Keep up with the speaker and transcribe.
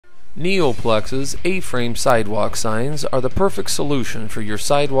Neoplex's A-Frame Sidewalk Signs are the perfect solution for your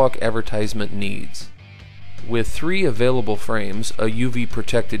sidewalk advertisement needs. With 3 available frames, a UV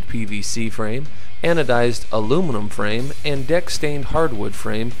Protected PVC frame, Anodized Aluminum frame, and deck-stained hardwood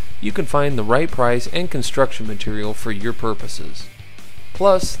frame, you can find the right price and construction material for your purposes.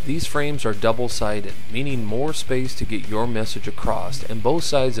 Plus, these frames are double-sided, meaning more space to get your message across, and both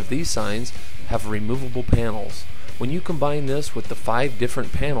sides of these signs have removable panels. When you combine this with the 5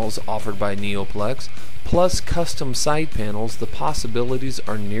 different panels offered by Neoplex, plus custom side panels, the possibilities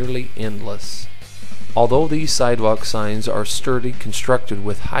are nearly endless. Although these sidewalk signs are sturdy, constructed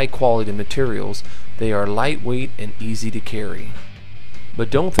with high-quality materials, they are lightweight and easy to carry. But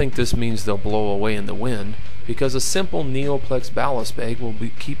don't think this means they'll blow away in the wind, because a simple Neoplex ballast bag will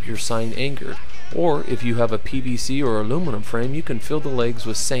keep your sign anchored. Or if you have a PVC or aluminum frame, you can fill the legs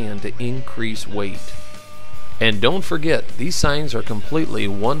with sand to increase weight. And don't forget, these signs are completely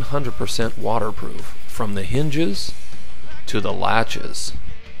 100% waterproof, from the hinges to the latches.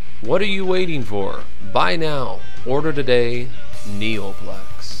 What are you waiting for? Buy now. Order today.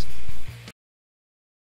 Neoplex.